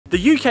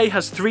The UK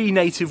has 3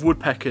 native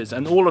woodpeckers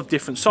and all of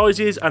different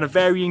sizes and a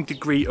varying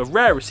degree of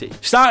rarity.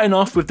 Starting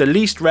off with the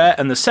least rare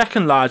and the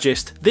second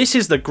largest, this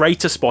is the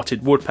Greater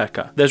Spotted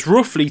Woodpecker. There's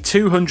roughly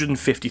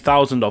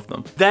 250,000 of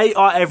them. They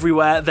are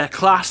everywhere, they're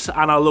class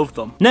and I love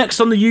them.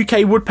 Next on the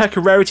UK woodpecker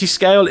rarity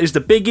scale is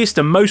the biggest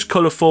and most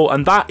colourful,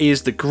 and that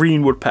is the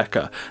green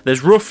woodpecker.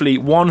 There's roughly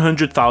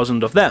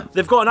 100,000 of them.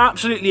 They've got an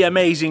absolutely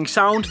amazing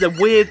sound. They're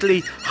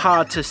weirdly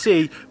hard to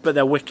see, but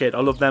they're wicked.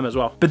 I love them as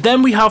well. But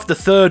then we have the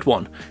third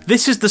one.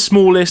 This is the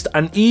smallest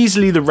and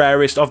easily the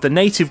rarest of the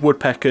native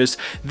woodpeckers.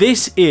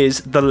 This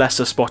is the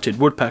Lesser Spotted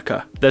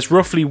Woodpecker. There's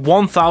roughly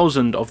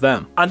 1,000 of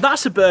them. And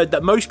that's a bird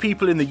that most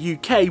people in the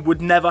UK would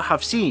never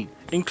have seen,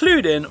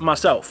 including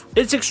myself.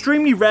 It's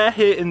extremely rare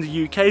here in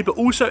the UK, but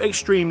also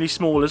extremely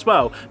small as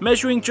well,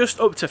 measuring just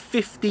up to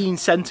 15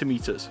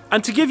 centimeters.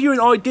 And to give you an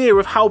idea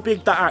of how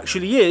big that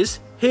actually is,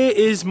 here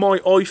is my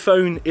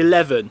iPhone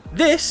 11.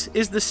 This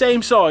is the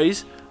same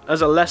size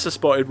as a Lesser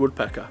Spotted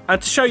Woodpecker.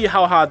 And to show you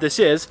how hard this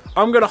is,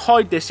 I'm gonna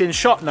hide this in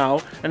shot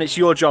now, and it's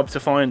your job to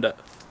find it.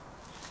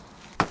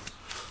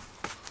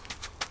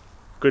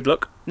 Good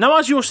luck. Now,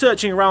 as you're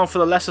searching around for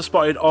the Lesser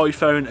Spotted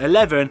iPhone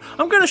 11,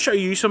 I'm going to show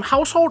you some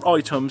household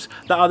items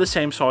that are the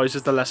same size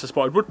as the Lesser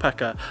Spotted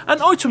Woodpecker.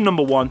 And item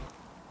number 1,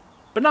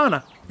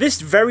 banana.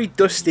 This very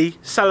dusty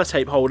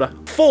sellotape holder.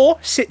 4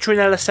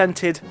 citronella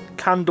scented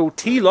candle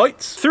tea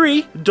lights.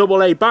 3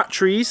 AA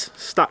batteries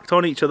stacked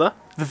on each other.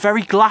 The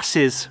very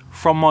glasses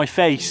from my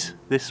face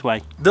this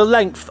way. The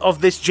length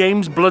of this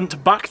James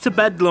Blunt Back to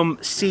Bedlam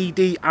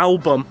CD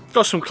album.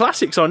 Got some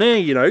classics on here,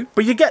 you know,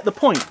 but you get the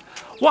point.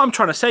 What I'm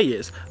trying to say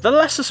is, the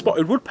Lesser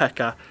Spotted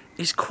Woodpecker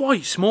is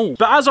quite small.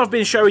 But as I've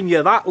been showing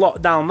you that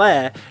lot down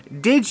there,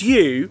 did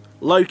you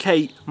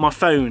locate my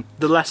phone,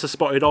 the Lesser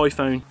Spotted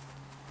iPhone?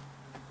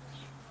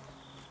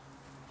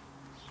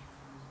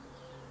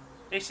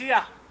 It's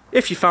here.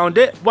 If you found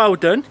it, well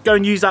done. Go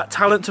and use that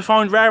talent to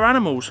find rare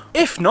animals.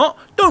 If not,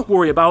 don't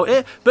worry about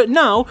it. But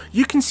now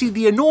you can see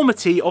the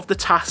enormity of the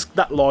task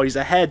that lies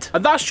ahead.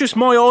 And that's just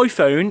my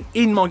iPhone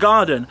in my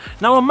garden.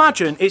 Now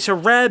imagine it's a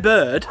rare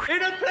bird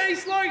in a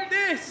place like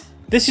this.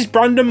 This is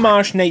Brandon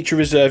Marsh Nature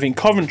Reserve in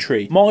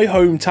Coventry, my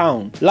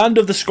hometown. Land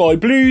of the sky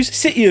blues,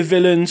 city of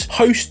villains,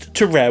 host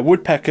to rare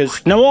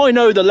woodpeckers. Now I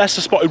know the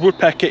Lesser Spotted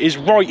Woodpecker is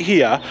right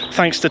here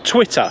thanks to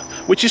Twitter,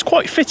 which is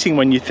quite fitting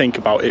when you think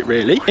about it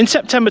really. In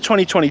September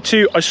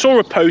 2022, I saw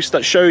a post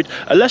that showed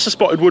a Lesser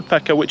Spotted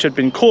Woodpecker which had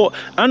been caught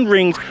and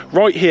ringed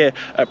right here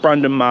at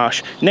Brandon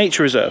Marsh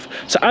Nature Reserve.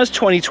 So as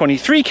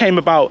 2023 came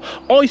about,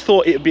 I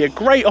thought it would be a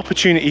great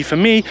opportunity for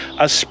me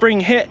as spring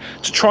hit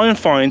to try and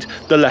find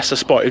the Lesser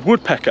Spotted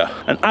Woodpecker.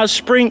 And as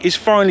spring is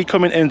finally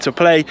coming into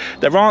play,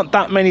 there aren't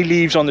that many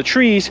leaves on the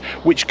trees,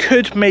 which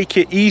could make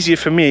it easier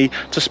for me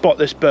to spot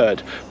this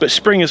bird. But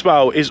spring as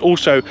well is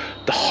also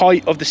the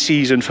height of the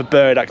season for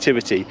bird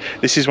activity.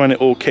 This is when it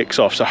all kicks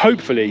off, so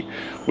hopefully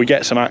we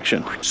get some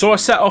action. So I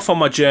set off on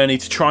my journey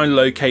to try and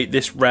locate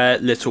this rare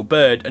little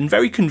bird, and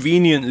very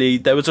conveniently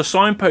there was a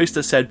signpost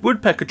that said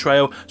Woodpecker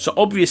Trail, so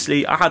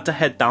obviously I had to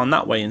head down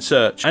that way in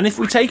search. And if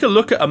we take a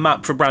look at a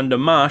map for Brandon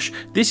Marsh,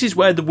 this is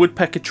where the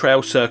Woodpecker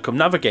Trail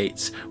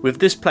circumnavigates, with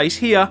this place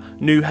here,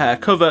 New Hare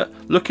Covert,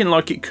 looking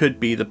like it could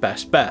be the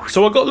best bet.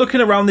 So I got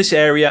looking around this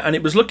area and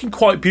it was looking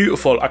quite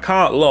beautiful, I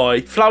can't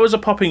lie. Flowers are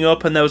popping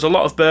up and there was a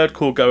lot of bird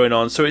call going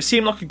on, so it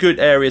seemed like a good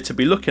area to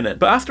be looking at.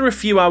 But after a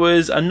few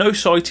hours and no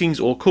sightings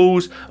or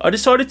calls, I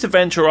decided to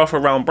venture off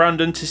around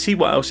Brandon to see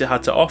what else it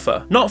had to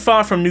offer. Not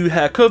far from New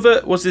Hare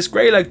Covert was this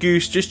grey-leg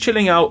goose just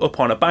chilling out up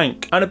on a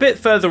bank. And a bit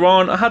further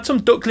on, I had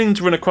some ducklings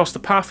run across the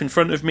path in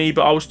front of me,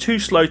 but I was too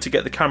slow to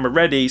get the camera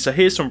ready, so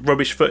here's some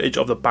rubbish footage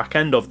of the back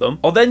end of them.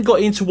 I then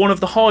got into one of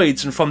the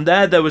hides, and from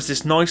there was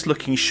this nice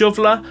looking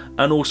shoveler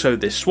and also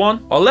this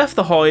swan. I left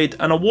the hide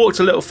and I walked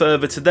a little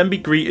further to then be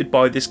greeted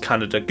by this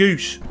Canada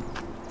goose.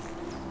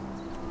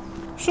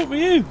 What's up with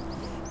you?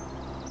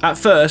 At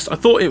first, I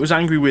thought it was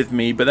angry with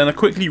me, but then I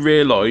quickly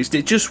realised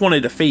it just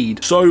wanted a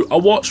feed. So I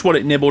watched what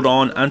it nibbled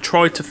on and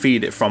tried to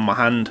feed it from my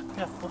hand.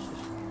 Yeah, what's this?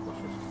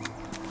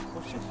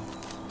 What's this?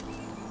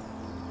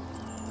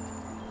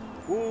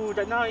 What's this? Ooh,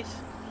 that nice.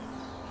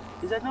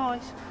 Is that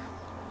nice?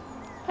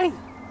 Hey!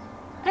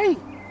 Hey!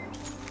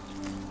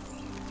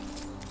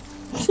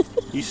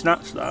 You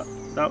snatched that.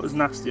 That was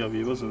nasty of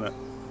you, wasn't it?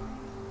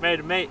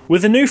 Mate.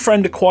 With a new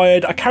friend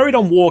acquired, I carried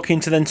on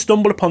walking to then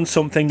stumble upon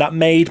something that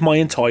made my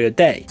entire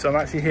day. So I'm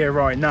actually here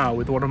right now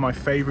with one of my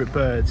favourite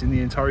birds in the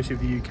entirety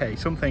of the UK.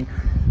 Something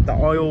that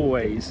I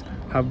always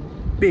have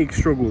big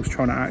struggles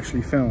trying to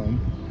actually film.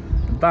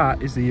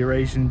 That is the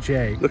Eurasian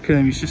jay. Look at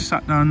him, he's just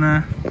sat down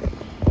there,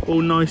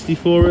 all nicely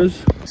for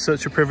us.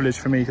 Such a privilege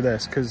for me to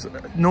this, because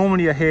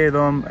normally I hear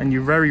them and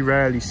you very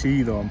rarely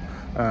see them.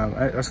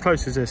 As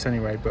close as this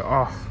anyway, but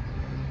oh,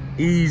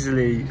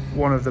 easily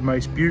one of the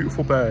most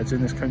beautiful birds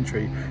in this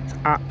country. It's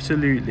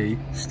absolutely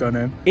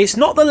stunning. It's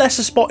not the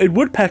lesser spotted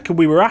woodpecker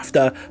we were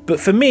after, but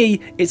for me,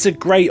 it's a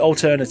great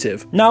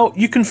alternative. Now,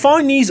 you can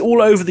find these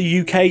all over the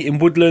UK in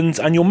woodlands,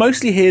 and you'll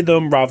mostly hear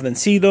them rather than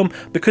see them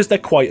because they're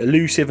quite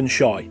elusive and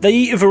shy. They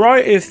eat a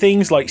variety of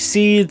things like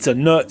seeds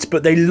and nuts,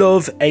 but they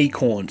love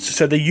acorns,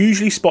 so they're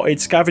usually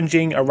spotted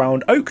scavenging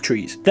around oak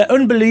trees. They're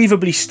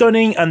unbelievably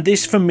stunning, and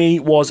this for me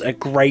was a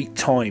great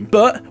time.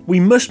 But we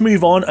must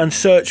move on and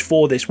search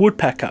for this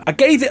woodpecker. I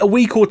gave it a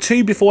week or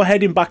two before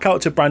heading back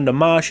out to Brandon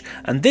Marsh,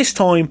 and this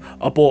time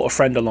I brought a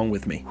friend along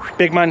with me.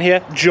 Big man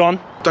here, John.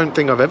 Don't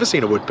think I've ever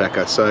seen a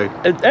woodpecker, so...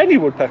 Any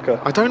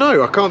woodpecker? I don't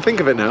know, I can't think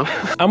of it now.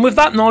 And with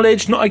that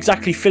knowledge not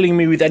exactly filling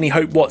me with any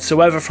hope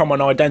whatsoever from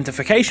an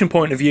identification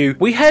point of view,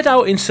 we head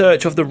out in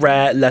search of the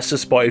rare lesser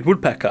spotted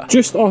woodpecker.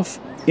 Just off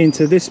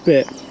into this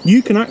bit,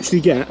 you can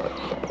actually get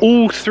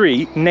all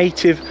three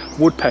native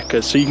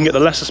woodpeckers. So you can get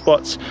the lesser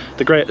spots,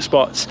 the greater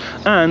spots,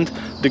 and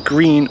the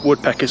green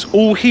woodpeckers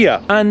all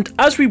here. And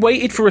as we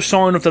waited for a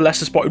sign of the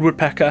lesser spotted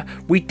woodpecker,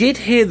 we did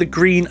hear the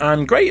green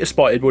and greater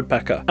spotted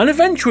woodpecker. And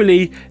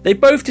eventually, they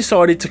both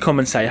decided to come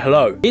and say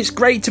hello. It's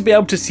great to be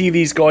able to see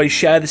these guys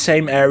share the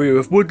same area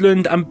of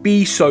woodland and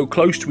be so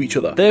close to each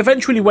other. They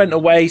eventually went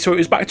away, so it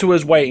was back to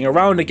us waiting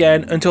around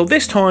again until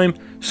this time,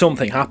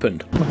 something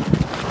happened.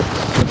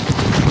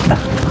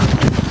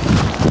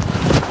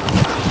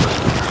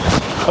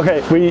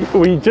 Okay,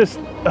 we just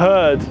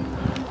heard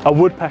a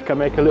woodpecker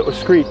make a little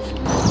screech.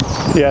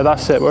 Yeah,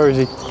 that's it. Where is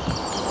he?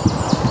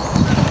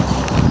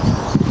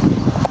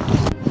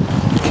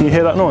 Can you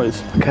hear that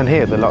noise? I can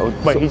hear the little...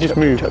 Wait, he just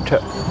moved. Chirp,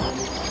 chirp.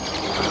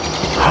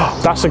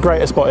 That's the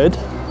greater spotted.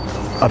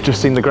 I've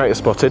just seen the greater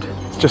spotted.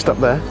 It's just up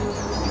there.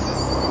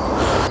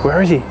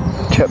 Where is he?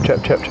 Chirp,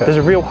 chirp, chirp, chirp. There's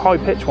a real high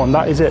pitched one.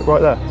 That is it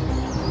right there.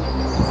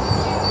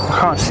 I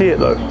can't see it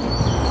though.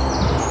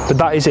 But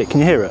that is it. Can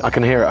you hear it? I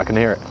can hear it, I can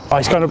hear it. Oh,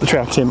 he's going up the tree.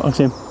 I can see him. I can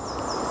see him.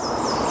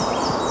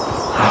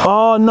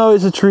 Oh no,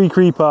 it's a tree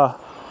creeper.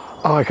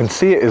 Oh, I can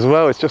see it as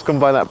well. It's just gone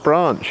by that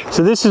branch.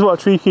 So this is what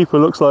a tree creeper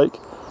looks like.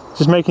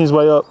 Just making his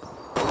way up.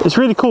 It's a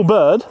really cool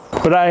bird,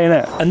 but that ain't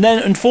it. And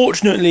then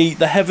unfortunately,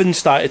 the heavens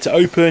started to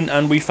open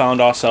and we found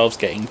ourselves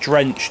getting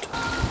drenched.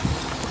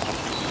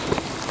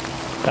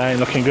 That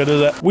ain't looking good,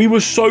 is it? We were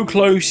so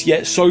close,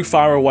 yet so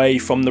far away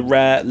from the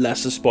rare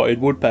lesser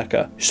spotted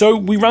woodpecker. So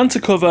we ran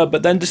to cover,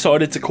 but then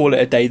decided to call it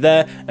a day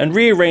there and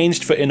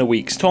rearranged for in a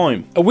week's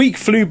time. A week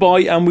flew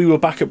by and we were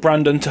back at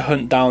Brandon to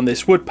hunt down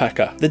this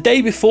woodpecker. The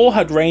day before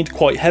had rained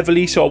quite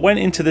heavily, so I went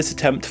into this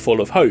attempt full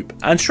of hope.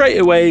 And straight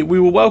away, we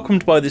were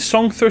welcomed by this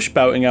song thrush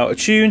belting out a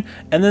tune,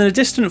 and then a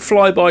distant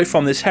flyby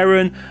from this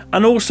heron,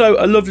 and also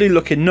a lovely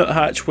looking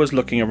nuthatch was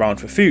looking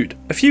around for food.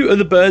 A few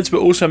other birds were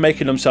also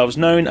making themselves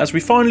known as we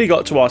finally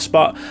got to our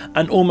spot,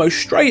 and almost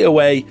straight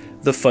away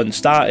the fun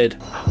started.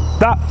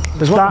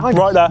 There's one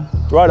right there,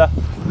 right there.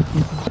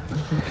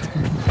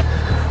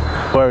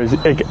 Where is he?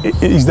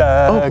 He's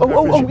there.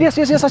 Oh, yes,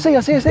 I see.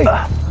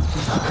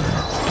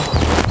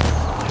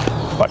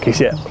 Like, can you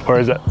see it? Where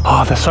is it?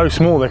 Oh, they're so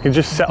small, they can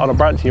just sit on a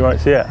branch and you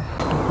won't see it.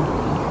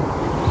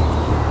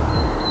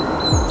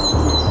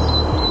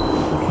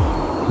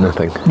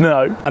 Nothing.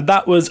 No. And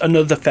that was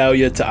another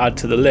failure to add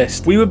to the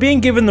list. We were being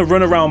given the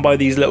runaround by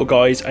these little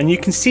guys, and you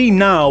can see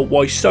now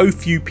why so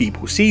few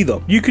people see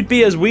them. You could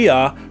be, as we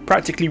are,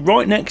 practically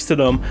right next to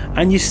them,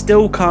 and you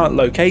still can't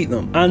locate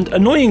them. And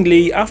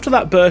annoyingly, after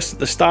that burst at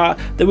the start,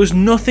 there was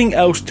nothing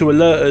else to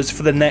alert us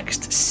for the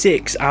next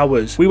 6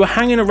 hours. We were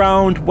hanging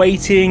around,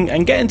 waiting,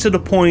 and getting to the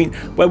point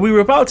where we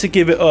were about to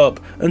give it up,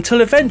 until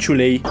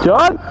eventually...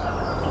 John?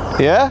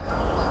 Yeah?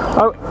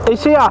 Oh,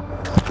 it's here.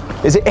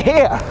 Is it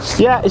here?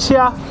 Yeah, it's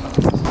here.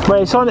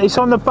 Wait, it's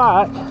on the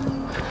back.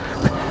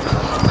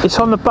 It's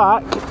on the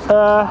back.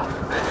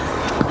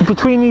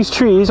 Between these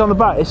trees on the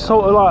back, it's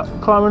sort of like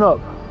climbing up.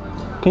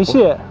 Can you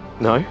see it?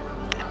 No.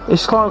 I'm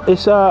trying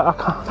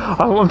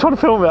to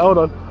film it, hold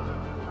on.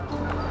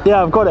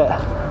 Yeah, I've got it.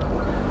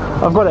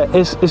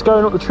 It's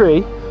going up the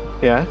tree.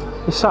 Yeah.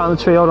 It's sat on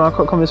the tree, hold on, I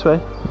can't come this way.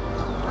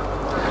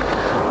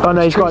 Oh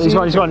no, he's gone. Have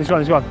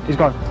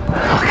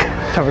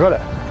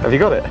you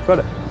got it? Got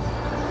it.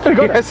 We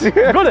got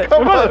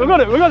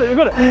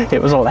it.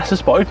 It was a lesser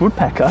spotted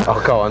woodpecker. Oh,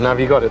 go on, have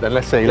you got it then?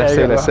 Let's see.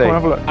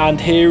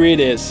 And here it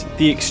is,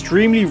 the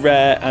extremely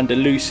rare and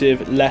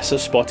elusive lesser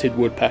spotted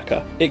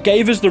woodpecker. It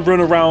gave us the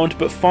runaround,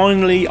 but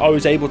finally I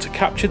was able to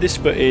capture this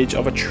footage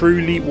of a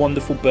truly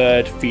wonderful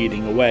bird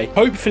feeding away.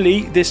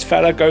 Hopefully this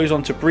fella goes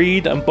on to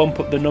breed and bump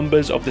up the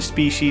numbers of the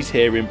species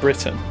here in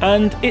Britain.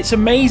 And it's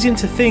amazing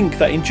to think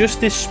that in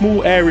just this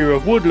small area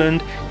of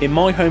woodland in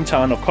my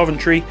hometown of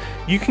Coventry,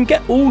 you can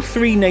get all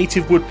three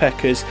native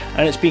woodpeckers,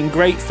 and it's been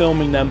great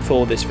filming them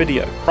for this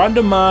video.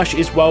 Brandon Marsh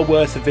is well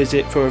worth a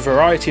visit for a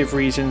variety of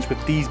reasons,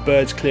 with these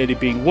birds clearly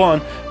being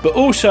one, but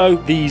also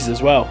these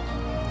as well.